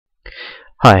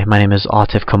Hi, my name is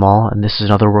Autif Kamal, and this is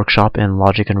another workshop in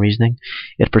logic and reasoning.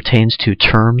 It pertains to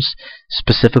terms.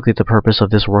 Specifically, the purpose of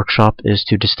this workshop is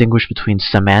to distinguish between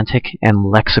semantic and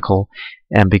lexical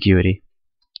ambiguity.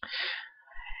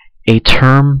 A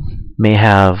term may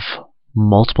have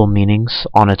multiple meanings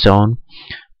on its own,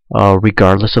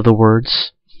 regardless of the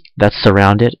words that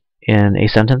surround it in a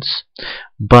sentence,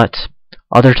 but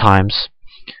other times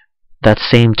that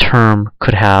same term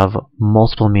could have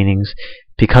multiple meanings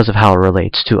because of how it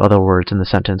relates to other words in the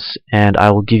sentence, and I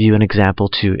will give you an example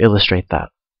to illustrate that.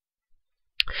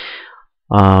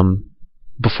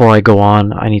 Before I go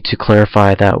on, I need to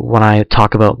clarify that when I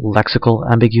talk about lexical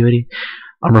ambiguity,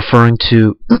 I'm referring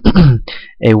to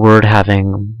a word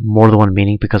having more than one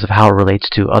meaning because of how it relates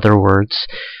to other words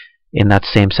in that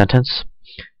same sentence.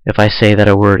 If I say that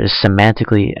a word is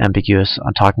semantically ambiguous,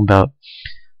 I'm talking about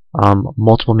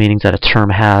multiple meanings that a term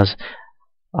has,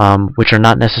 which are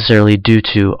not necessarily due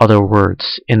to other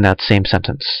words in that same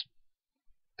sentence.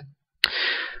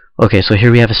 Okay, so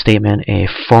here we have a statement. A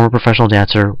former professional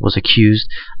dancer was accused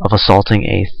of assaulting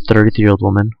a 33-year-old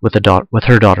woman with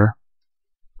her daughter.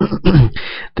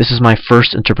 This is my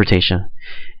first interpretation.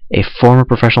 A former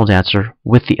professional dancer,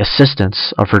 with the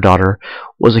assistance of her daughter,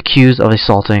 was accused of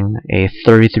assaulting a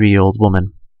 33-year-old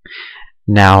woman.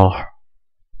 Now,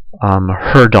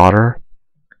 her daughter,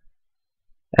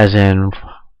 as in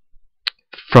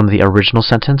from the original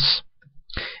sentence,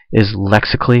 is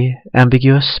lexically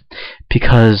ambiguous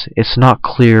because it's not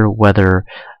clear whether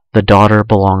the daughter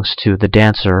belongs to the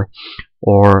dancer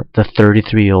or the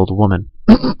 33-year-old woman.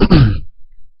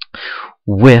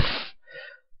 With,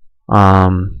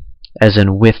 as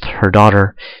in with her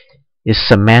daughter, is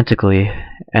semantically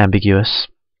ambiguous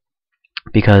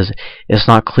because it's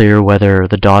not clear whether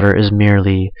the daughter is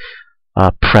merely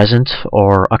present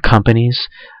or accompanies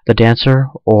the dancer,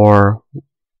 or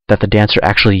that the dancer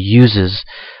actually uses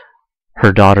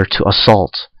her daughter to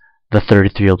assault the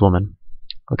 33-year-old woman.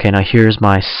 Okay, now here's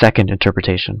my second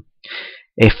interpretation.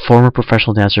 A former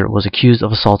professional dancer was accused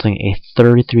of assaulting a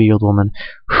 33-year-old woman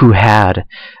who had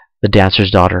the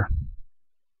dancer's daughter.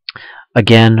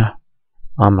 Again,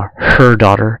 her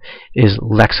daughter is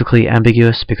lexically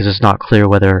ambiguous because it's not clear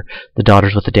whether the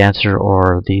daughter's with the dancer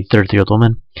or the 33-year-old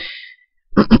woman.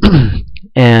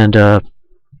 And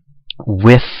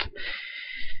with,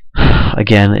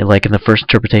 again, like in the first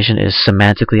interpretation, is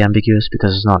semantically ambiguous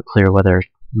because it's not clear whether it's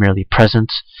merely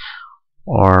present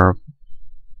or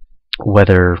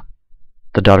whether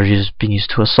the daughter is being used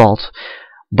to assault.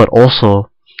 But also,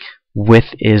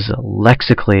 with is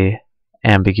lexically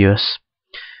ambiguous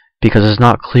because it's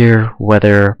not clear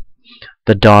whether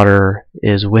the daughter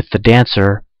is with the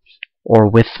dancer or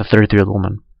with the 33-year-old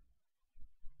woman.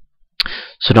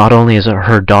 So not only is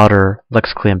her daughter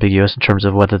lexically ambiguous in terms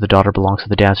of whether the daughter belongs to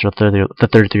the dancer or the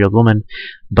 33-year-old woman,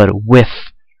 but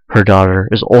with her daughter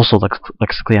is also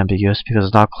lexically ambiguous because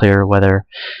it's not clear whether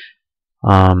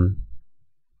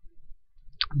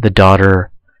the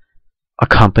daughter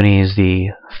accompanies the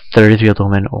 33-year-old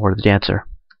woman or the dancer.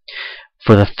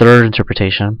 For the third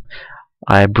interpretation,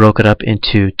 I broke it up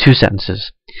into two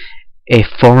sentences. A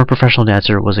former professional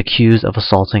dancer was accused of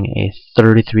assaulting a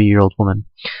 33-year-old woman.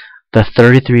 The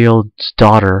 33-year-old's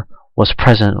daughter was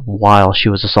present while she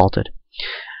was assaulted.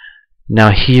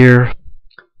 Now here,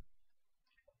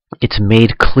 it's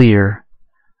made clear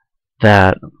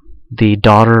that the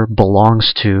daughter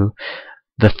belongs to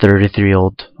the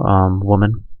 33-year-old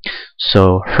woman.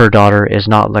 So her daughter is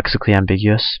not lexically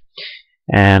ambiguous.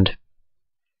 And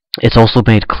it's also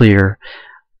made clear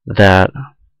that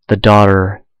the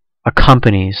daughter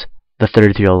accompanies the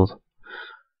 33-year-old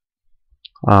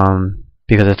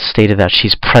because it's stated that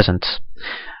she's present.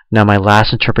 Now my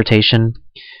last interpretation,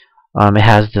 it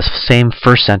has the same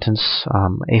first sentence.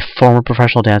 A former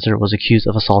professional dancer was accused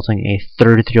of assaulting a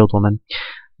 33-year-old woman.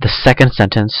 The second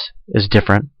sentence is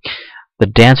different. The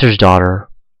dancer's daughter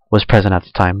was present at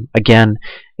the time. Again,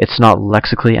 it's not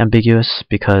lexically ambiguous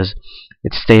because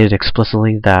it's stated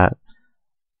explicitly that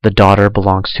the daughter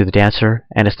belongs to the dancer,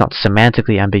 and it's not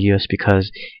semantically ambiguous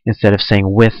because instead of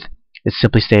saying with, it's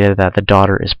simply stated that the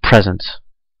daughter is present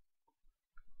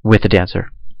with the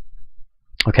dancer.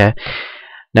 Okay?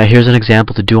 Now here's an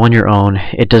example to do on your own.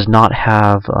 It does not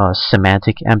have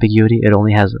semantic ambiguity. It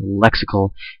only has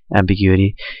lexical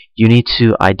ambiguity. You need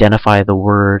to identify the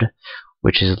word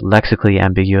which is lexically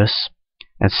ambiguous.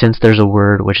 And since there's a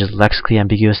word which is lexically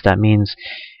ambiguous, that means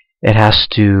it has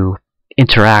to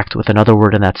interact with another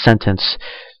word in that sentence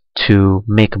to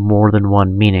make more than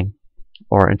one meaning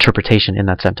or interpretation in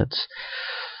that sentence.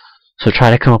 So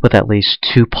try to come up with at least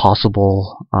two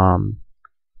possible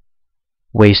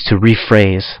ways to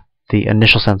rephrase the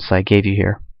initial sentence I gave you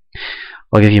here.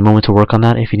 I'll give you a moment to work on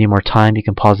that. If you need more time, you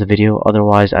can pause the video.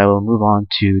 Otherwise, I will move on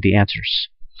to the answers,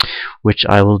 which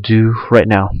I will do right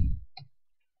now.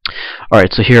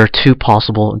 Alright, so here are two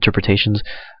possible interpretations.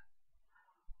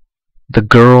 The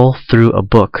girl threw a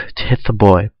book to hit the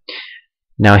boy.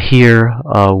 Now here,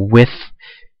 with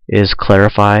is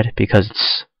clarified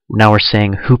because now we're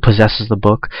saying who possesses the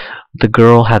book. The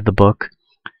girl had the book.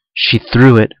 She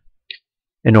threw it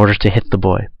in order to hit the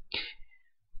boy.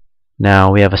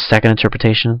 Now we have a second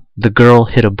interpretation. The girl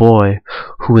hit a boy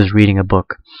who was reading a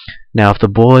book. Now if the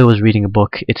boy was reading a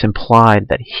book, it's implied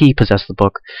that he possessed the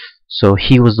book, so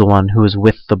he was the one who was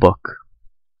with the book.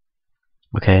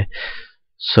 Okay,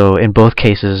 so in both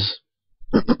cases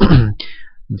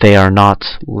they are not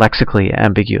lexically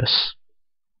ambiguous.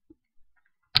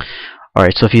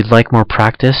 Alright, so if you'd like more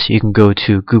practice, you can go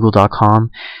to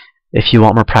google.com. If you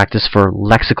want more practice for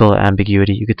lexical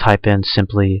ambiguity, you could type in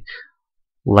simply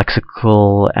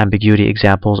lexical ambiguity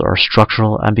examples or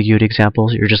structural ambiguity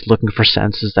examples. You're just looking for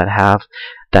sentences that have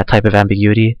that type of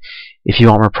ambiguity. If you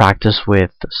want more practice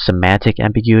with semantic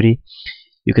ambiguity,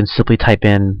 you can simply type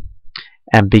in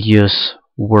ambiguous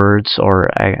words or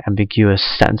ambiguous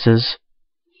sentences,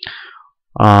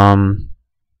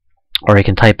 or you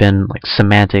can type in like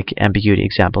semantic ambiguity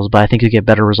examples, but I think you get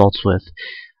better results with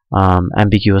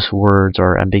ambiguous words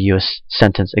or ambiguous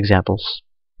sentence examples.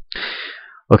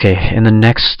 Okay, in the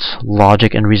next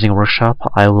logic and reasoning workshop,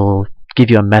 I will give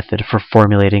you a method for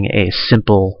formulating a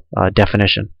simple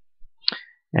definition.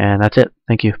 And that's it.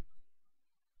 Thank you.